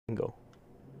Go.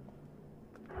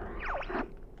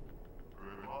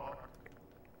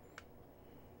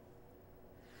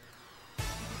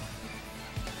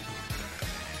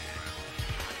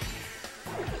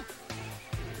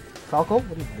 Falco,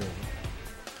 what are you doing?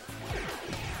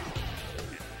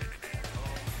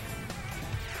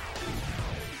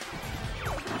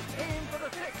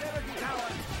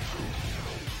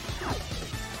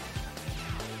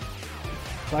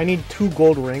 So I need 2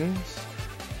 gold rings,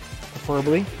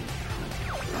 preferably.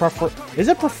 Is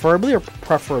it preferably or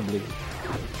preferably?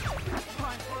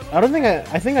 I don't think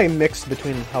I think I mixed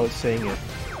between how it's saying it.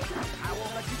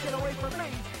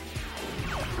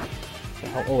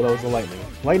 Oh, that was the lightning.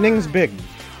 Lightning's big.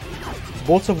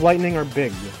 Bolts of lightning are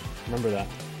big. Remember that.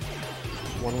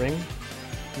 1 ring.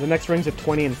 The next ring's at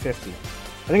 20 and 50. I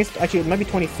think it's actually, it might be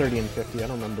 20, 30, and 50. I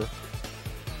don't remember.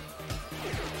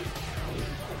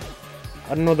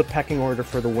 I don't know the pecking order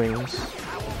for the wings.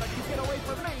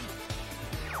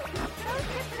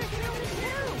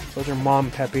 Those are Mom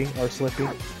Peppy, or Slippy.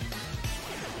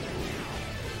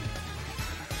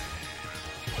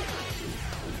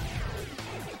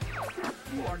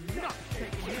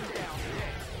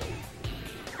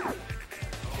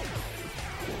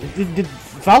 Did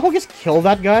Falco just kill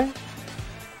that guy?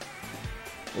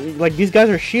 Like, these guys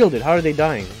are shielded. How are they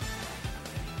dying?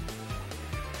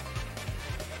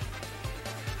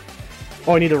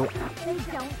 Oh, I need to...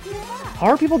 How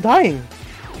are people dying?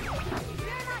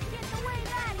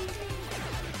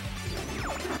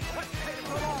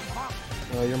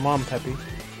 Oh, your Mom, Peppy.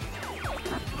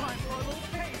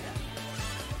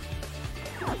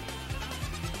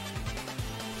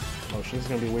 Oh, shit, this is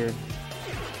gonna be weird.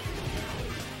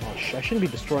 Oh, I shouldn't be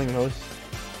destroying those.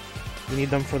 We need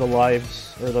them for the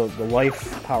lives, or the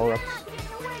life power-ups.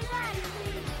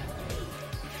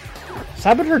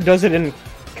 Saboteur does it in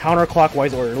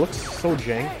counterclockwise order. It looks so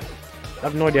jank. I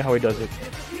have no idea how he does it.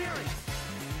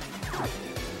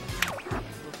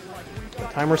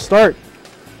 Timer start!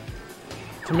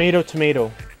 Tomato,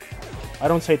 tomato. I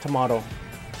don't say tomato.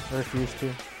 I refuse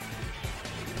to.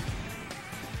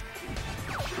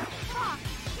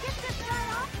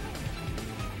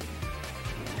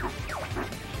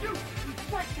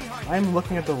 I'm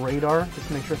looking at the radar just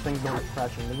to make sure things don't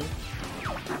crash into me.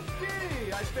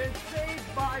 Gee, I've been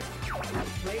saved by...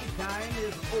 Playtime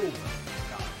is over.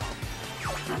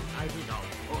 I do know.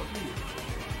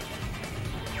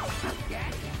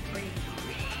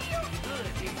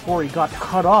 Or he got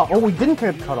cut off. Oh, we didn't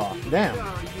get cut off. Damn.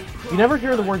 You never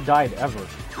hear the word died ever.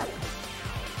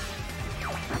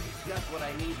 Just what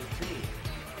I need to see.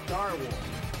 Star Wars.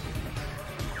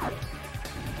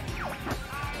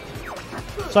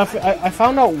 So I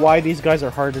found out why these guys are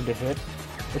harder to hit.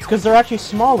 It's because they're actually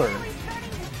smaller.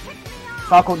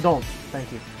 Falco, don't.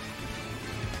 Thank you.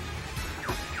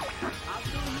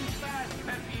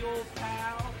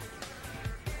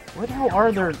 Where the hell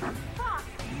are the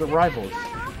rivals?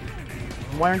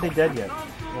 And why aren't they dead yet?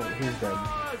 Oh, he's dead.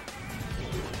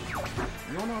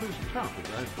 You're not as tough as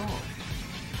I thought.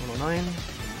 109.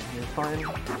 You're fine.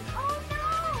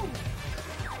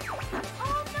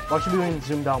 Well, I should be doing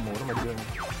zoomed out mode. What am I doing?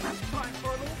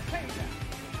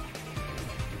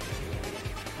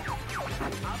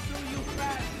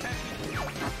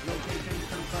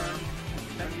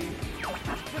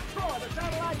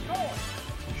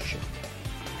 Shit.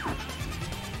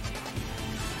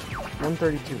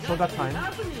 132. Still got time.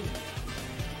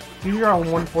 Usually around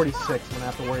 146 when I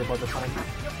have to worry about the time.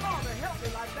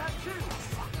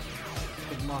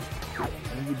 Big Mom.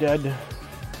 Are you dead?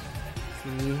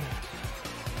 3.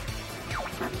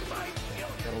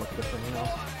 Gotta look different now.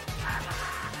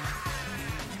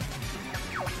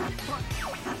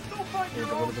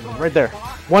 Right there.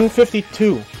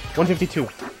 152. 152.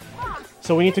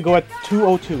 So we need to go at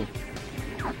 202.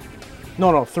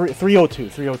 No, 302.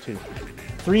 302.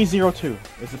 302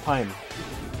 is the time.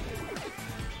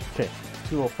 Okay.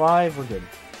 205, we're good.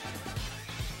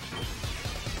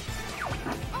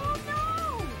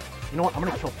 You know what? I'm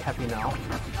gonna kill Peppy now.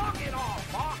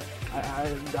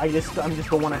 I just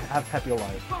don't want to have Peppy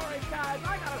alive.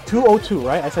 202,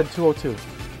 right? I said 202.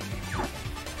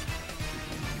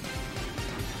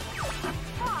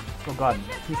 Oh god,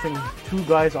 2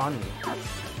 guys on me.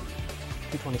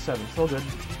 227, still good.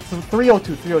 So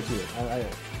 302, 302.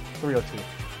 302.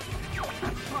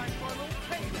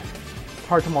 It's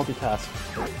hard to multitask.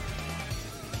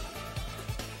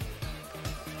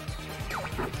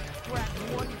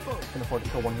 Can afford to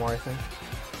kill one more, I think.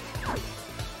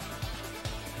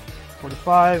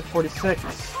 45, 46,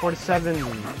 47,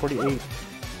 48,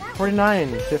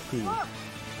 49, 50.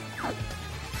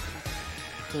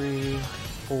 3,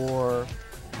 4,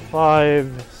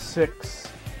 5, 6,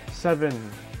 7,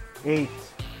 8,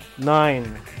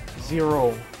 9,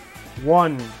 0,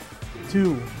 1,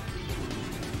 2.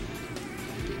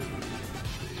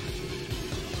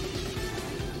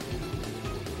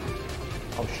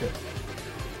 Oh shit.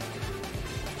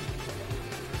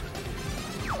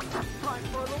 Time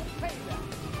for a little payback.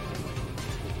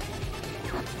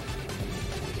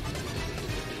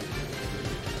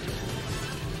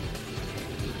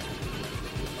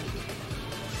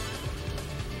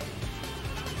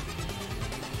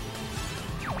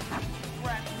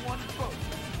 Grab one foot.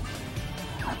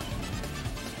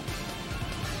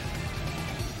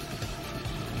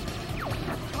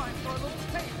 Time for a little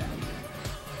payback.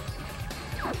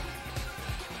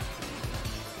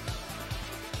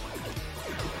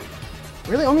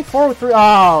 Really? Only 4 with 3?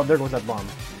 Oh, there goes that bomb.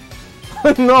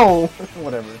 No!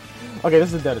 Whatever. Okay,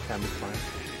 this is a dead attempt, it's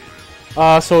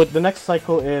fine. So the next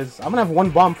cycle is... I'm gonna have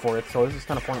 1 bomb for it, so this is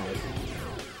kind of pointless.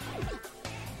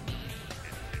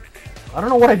 I don't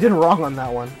know what I did wrong on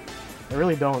that one. I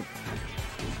really don't.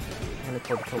 I'm gonna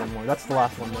kill one more. That's the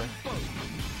last one there.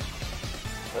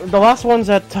 The last one's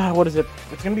at... what is it?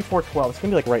 It's gonna be 412. It's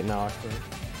gonna be like right now, actually.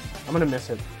 I'm gonna miss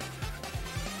it.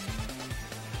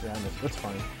 Yeah, I missed it. That's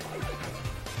fine.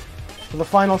 So the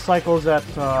final cycle's at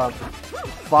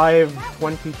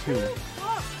 522.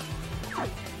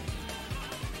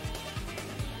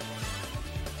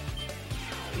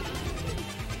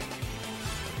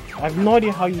 I have no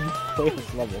idea how you play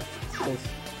this level. It's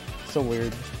so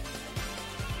weird.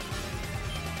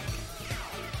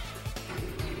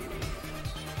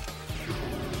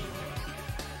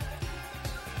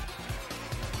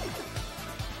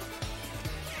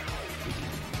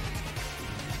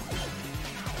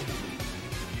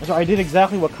 So I did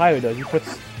exactly what Kaio does. He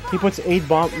puts 8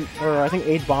 bombs, or I think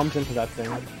 8 bombs into that thing.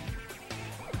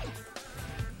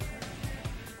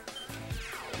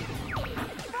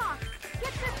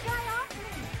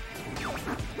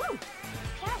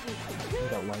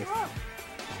 That life.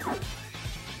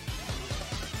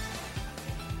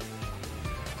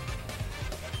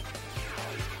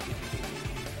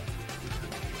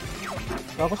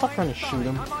 Oh, let's stop trying to shoot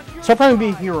him. Stop trying to be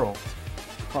a hero.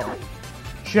 Oh.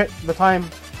 Shit, the time.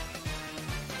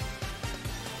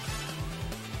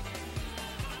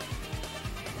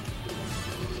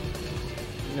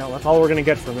 No, that's all we're gonna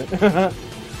get from it.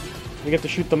 We get to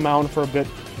shoot the mound for a bit,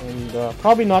 and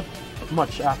probably not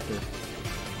much after.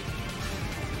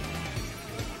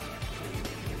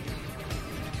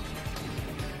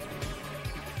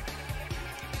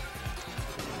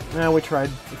 Nah, we tried.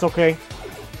 It's okay.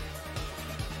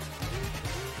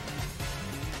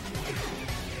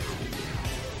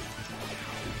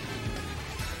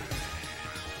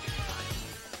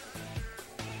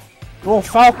 Oh,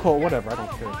 Falco, whatever, I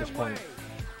don't care at this point.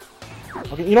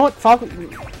 Okay, you know what, Falco,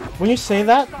 when you say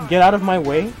that, get out of my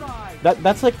way,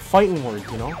 that's like fighting words,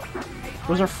 you know?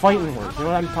 Those are fighting words, you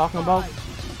know what I'm talking about?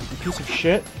 You piece of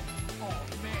shit.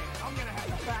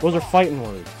 Those are fighting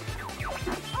words.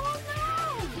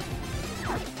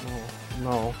 Oh,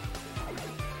 no.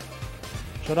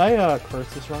 Should I, curse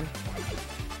this run?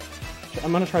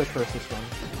 I'm gonna try to curse this run,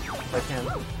 if I can.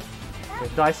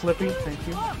 Okay, die, Slippy, thank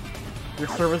you. Your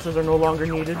services are no longer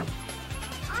needed.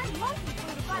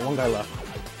 One guy left.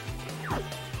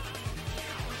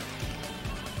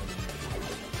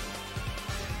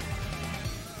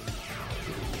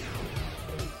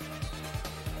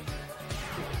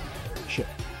 Shit.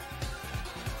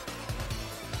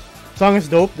 Song is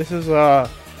dope. This is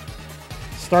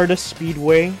Stardust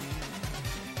Speedway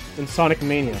in Sonic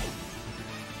Mania.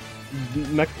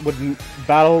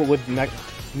 Battle with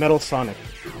Metal Sonic.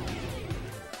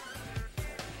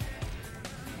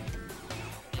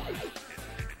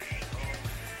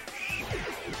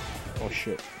 Oh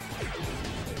shit.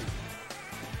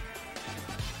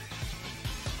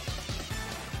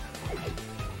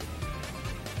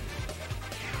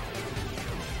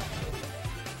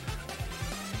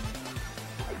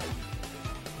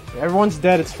 Everyone's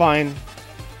dead, it's fine.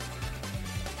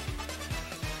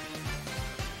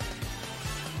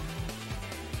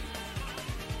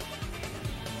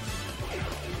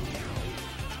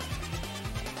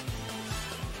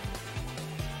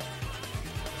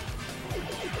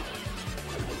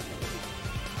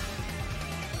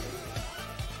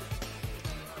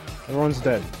 Everyone's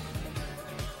dead.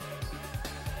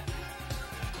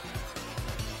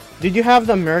 Did you have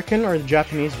the American or the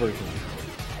Japanese version?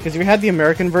 Because if you had the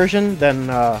American version, then,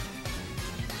 well,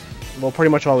 pretty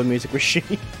much all the music was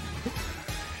shitty.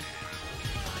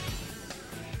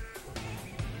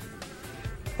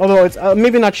 Although it's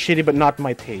maybe not shitty, but not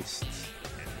my tastes.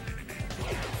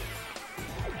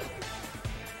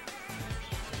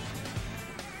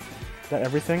 that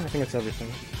everything? I think it's everything.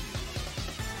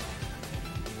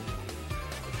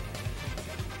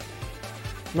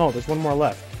 No, there's one more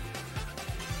left.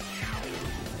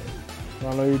 I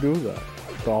don't know you do that.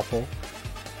 It's awful.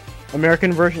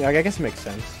 American version, I guess it makes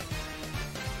sense.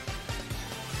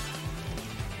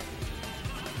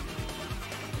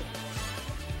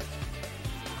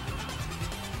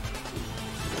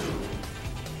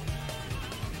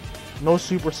 No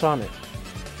Supersonic.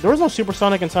 There was no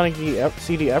Supersonic in Sonic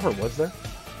CD ever, was there?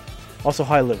 Also,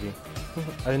 hi, Livy.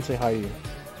 I didn't say hi to you.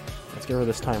 Let's get rid of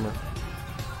this timer.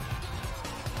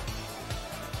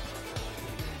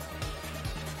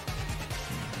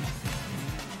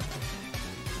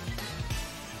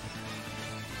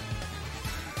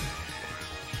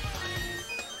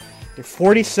 Okay,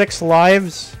 46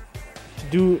 lives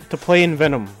to play in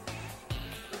Venom.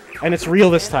 And it's real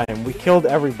this time. We killed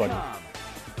everybody.